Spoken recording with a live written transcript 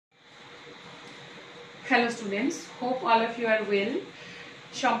Hello students, hope all of you are well.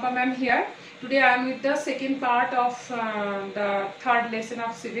 Shampa ma'am here. Today I am with the second part of the third lesson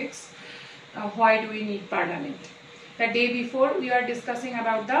of civics. Why do we need parliament? The day before we were discussing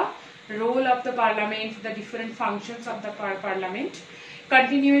about the role of the parliament, the different functions of the parliament.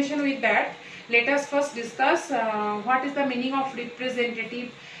 Continuation with that, let us first discuss what is the meaning of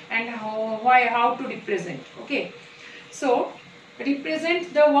representative and how to represent. Okay, so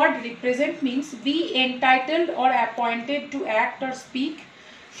represent, the word represent means be entitled or appointed to act or speak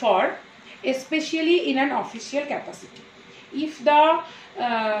for, especially in an official capacity. If the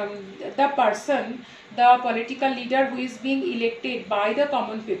person, the political leader who is being elected by the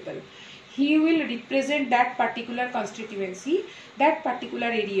common people, he will represent that particular constituency, that particular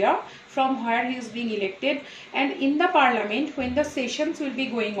area from where he is being elected, and in the parliament when the sessions will be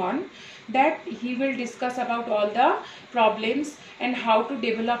going on, that he will discuss about all the problems and how to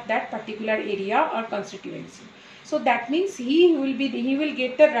develop that particular area or constituency. So that means he will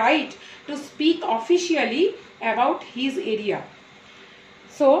get the right to speak officially about his area.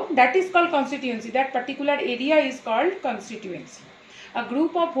 So that is called constituency. That particular area is called constituency. A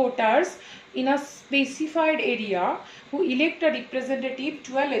group of voters in a specified area who elect a representative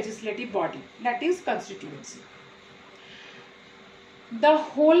to a legislative body, that is constituency. The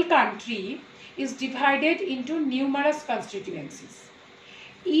whole country is divided into numerous constituencies.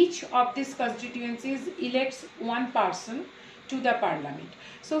 Each of these constituencies elects one person to the parliament.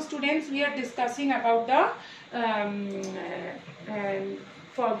 So students, we are discussing about the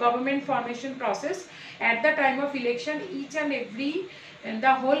for government formation process. At the time of election, each and every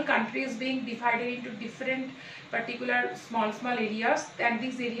the whole country is being divided into different particular small areas, and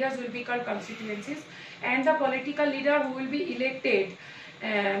these areas will be called constituencies, and the political leader who will be elected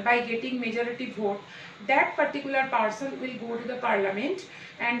by getting majority vote, that particular person will go to the parliament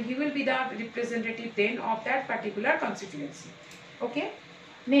and he will be the representative then of that particular constituency. Okay,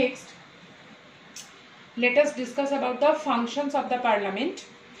 next let us discuss about the functions of the parliament.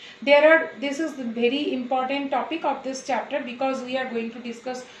 This is the very important topic of this chapter, because we are going to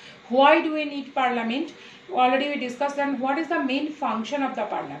discuss why do we need parliament. Already we discussed, and what is the main function of the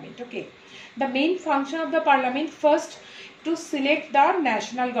parliament. Okay, the main function of the parliament, first to select the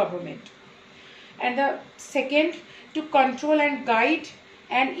national government, and the second to control and guide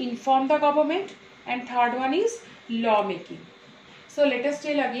and inform the government, and third one is law making. So let us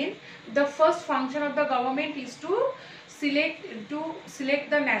tell again, the first function of the government is to select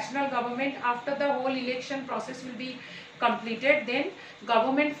the national government. After the whole election process will be completed, then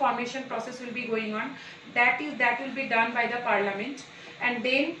government formation process will be going on. That will be done by the parliament. And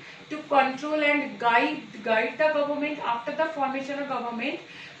then to control and guide the government after the formation of government,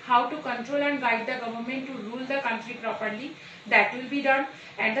 how to control and guide the government to rule the country properly, that will be done.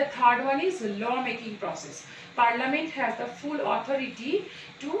 And the third one is law making process. Parliament has the full authority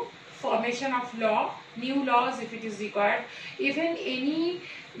to formation of law, new laws if it is required, even any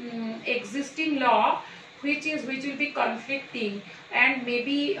existing law which will be conflicting and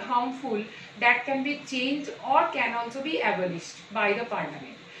maybe harmful, that can be changed or can also be abolished by the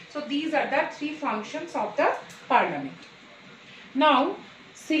parliament. So these are the three functions of the parliament. Now,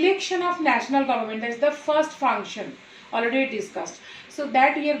 selection of national government, that is the first function, already discussed. So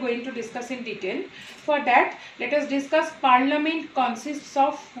that we are going to discuss in detail. For that, let us discuss parliament consists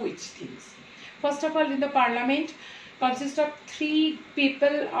of which things. First of all, in the parliament consists of three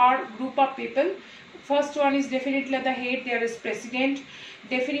people or group of people. First one is definitely the head, there is president,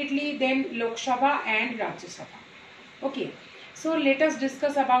 definitely then Lok Sabha and Rajya Sabha. Okay, so let us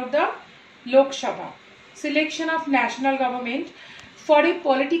discuss about the Lok Sabha. Selection of national government. For a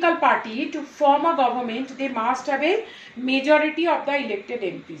political party to form a government, they must have a majority of the elected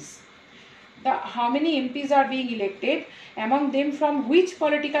MPs. How many MPs are being elected, among them from which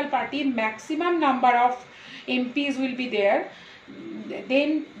political party maximum number of MPs will be there,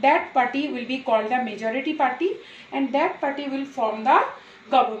 then that party will be called the majority party, and that party will form the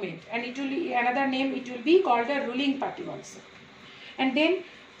government, and it will be another name, it will be called the ruling party also. And then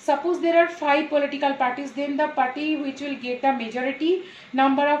suppose there are 5 political parties, then the party which will get the majority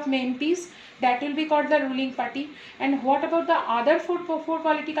number of MPs, that will be called the ruling party. And what about the other four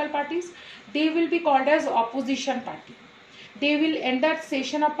political parties? They will be called as opposition party. They will, in that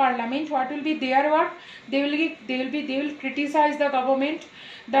session of parliament, what will be their work? They will criticize the government,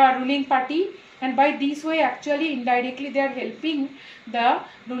 the ruling party, and by this way actually indirectly they are helping the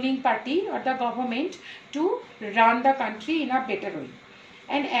ruling party or the government to run the country in a better way.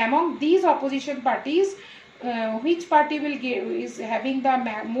 And among these opposition parties, which party is having the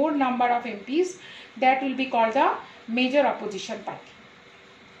more number of MPs, that will be called the major opposition party.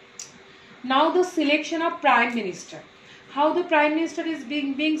 Now the selection of Prime Minister. How the Prime Minister is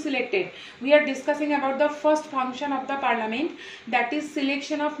being selected? We are discussing about the first function of the Parliament, that is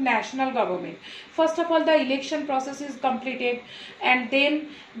selection of national government. First of all, the election process is completed, and then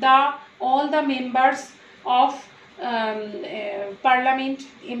all the members of Parliament,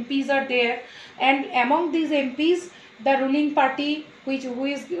 MPs are there, and among these MPs, the ruling party, which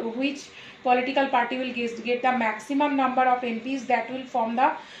political party will get the maximum number of MPs, that will form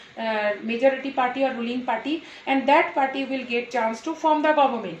the majority party or ruling party, and that party will get chance to form the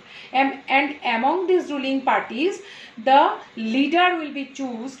government. And among these ruling parties, the leader will be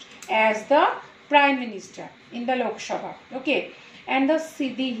chosen as the Prime Minister in the Lok Sabha. Okay. And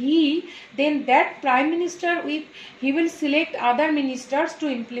then that Prime Minister, he will select other ministers to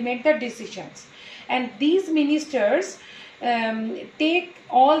implement the decisions, and these ministers take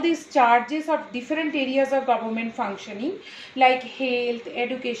all these charges of different areas of government functioning, like health,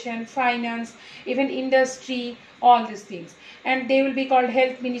 education, finance, even industry, all these things. And they will be called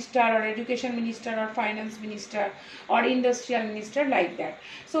health minister or education minister or finance minister or industrial minister, like that.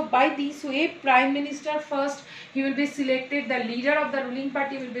 So by this way, Prime Minister first, he will be selected, the leader of the ruling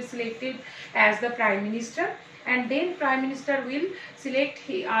party will be selected as the Prime Minister, and then Prime Minister will select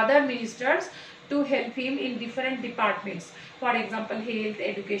other ministers to help him in different departments, for example health,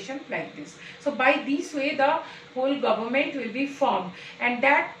 education, like this. So by this way, the whole government will be formed, and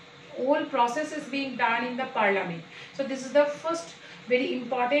that whole process is being done in the Parliament. So this is the first very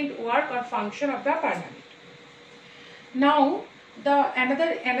important work or function of the Parliament. Now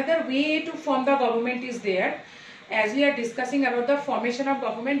another way to form the government is there, as we are discussing about the formation of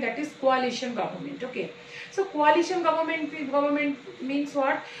government, that is coalition government. Okay. So coalition government means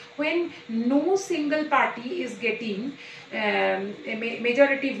what? When no single party is getting a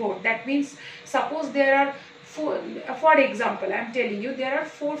majority vote. That means, suppose there are for example, I am telling you, there are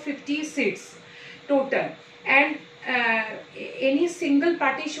 450 seats total, and any single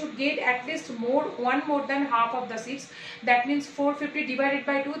party should get at least more than half of the seats. That means 450 divided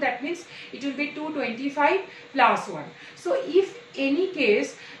by 2, that means it will be 225 plus 1. So if any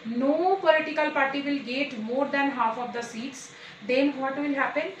case no political party will get more than half of the seats, then what will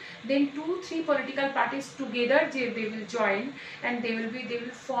happen? Then 2-3 political parties together, they will join, and they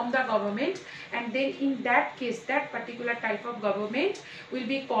will form the government, and then in that case, that particular type of government will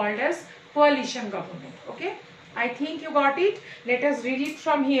be called as coalition government. Okay, I think you got it. Let us read it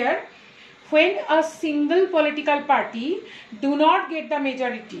from here. When a single political party do not get the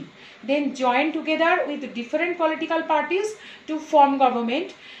majority, then join together with different political parties to form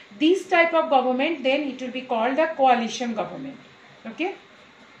government. This type of government, then it will be called the coalition government. Okay.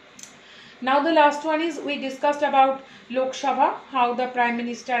 Now the last one is, we discussed about Lok Sabha, how the Prime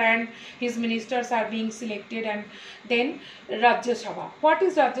Minister and his ministers are being selected, and then Rajya Sabha. What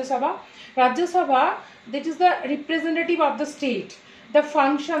is Rajya Sabha? Rajya Sabha, that is the representative of the state. The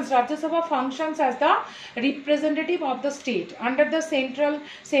functions, Rajya Sabha functions as the representative of the state. Under the center,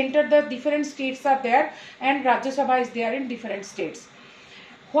 the different states are there, and Rajya Sabha is there in different states.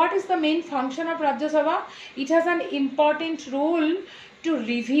 What is the main function of Rajya Sabha? It has an important role to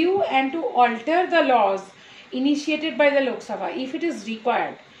review and to alter the laws initiated by the Lok Sabha, if it is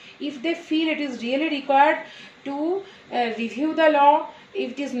required. If they feel it is really required to review the law,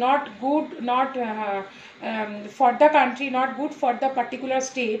 if it is not good, not for the country, not good for the particular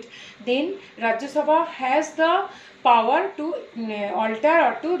state, then Rajya Sabha has the power to alter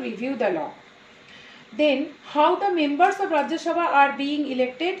or to review the law. Then how the members of Rajya Sabha are being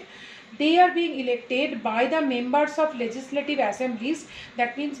elected? They are being elected by the members of legislative assemblies,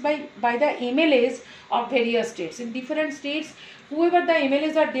 that means by the MLAs of various states. In different states, whoever the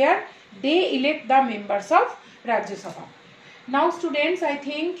MLAs are there, they elect the members of Rajya Sabha. Now students, I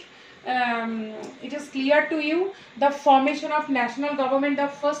think it is clear to you the formation of national government, the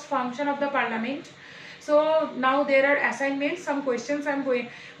first function of the Parliament. So now there are assignments, some questions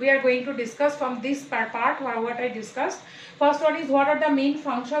we are going to discuss from this part what I discussed. First one is, what are the main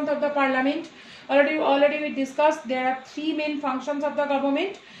functions of the Parliament? Already we discussed there are 3 main functions of the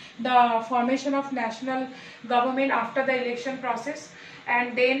government. The formation of national government after the election process,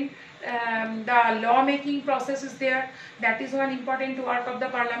 and then the law making process is there. That is one important work of the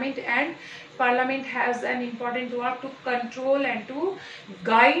Parliament, and Parliament has an important work to control and to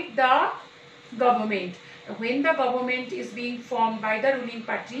guide the government. When the government is being formed by the ruling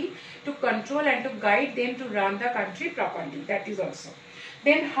party, to control and to guide them to run the country properly. That is also.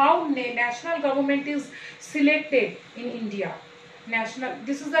 Then how national government is selected in India. national,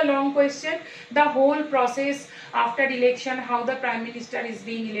 this is a long question, the whole process after election, how the prime minister is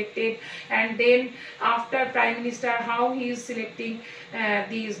being elected, and then after prime minister how he is selecting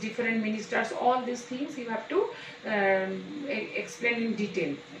these different ministers, all these things you have to explain in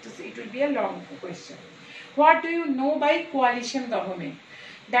detail. It will be a long question. What do you know by coalition government?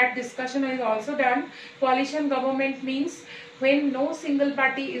 That discussion is also done. Coalition government means when no single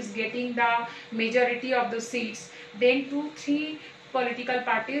party is getting the majority of the seats, then 2-3 political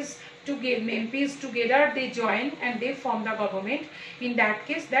parties MPs together, they join and they form the government. In that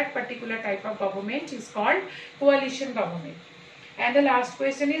case, that particular type of government is called coalition government. And the last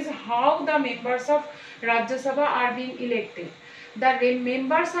question is how the members of Rajya Sabha are being elected. The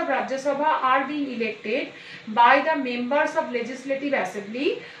members of Rajya Sabha are being elected by the members of Legislative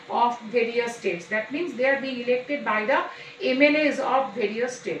Assembly of various states. That means they are being elected by the MLAs of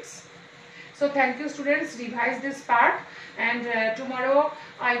various states. So thank you students, revise this part, and tomorrow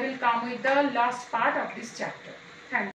I will come with the last part of this chapter. Thank you.